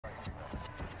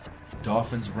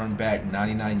Dolphins run back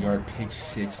 99-yard pick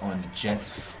 6 on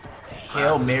Jets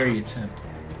Hail Mary attempt.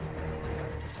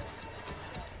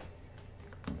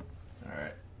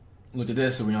 Alright. Look at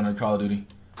this. Are we on a Call of Duty?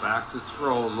 Back to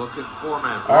throw. Look at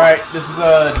four-man. Alright. This is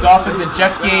a Dolphins and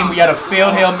Jets game. We got a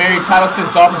failed Hail Mary. Title says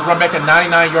Dolphins run back a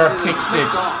 99-yard pick 6.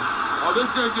 Oh, this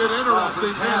is going to get interesting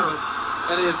here.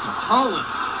 And it's Holland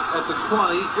at the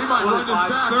 20. He might run this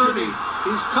back. 30.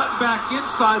 He's cut back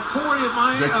inside 40 of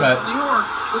Miami. Good cut. New York.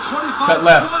 The 25. Cut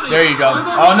left. 20. There you go.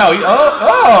 Oh no.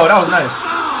 Oh, that was nice.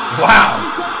 Wow.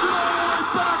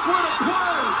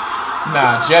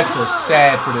 Nah, Jets are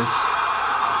sad for this.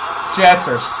 Jets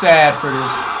are sad for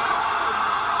this.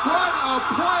 What a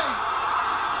play!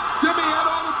 Jimmy had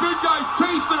all the big guys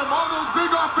chasing him, all those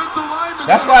big offensive linemen.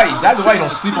 That's why exactly why you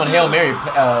don't sleep on Hail Mary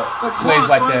plays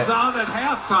like that. Out at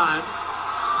halftime.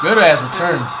 Good ass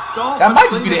return. That might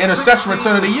just be the interception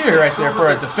return of the year right there for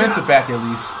a defensive back at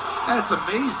least. That's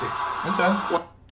amazing. Okay.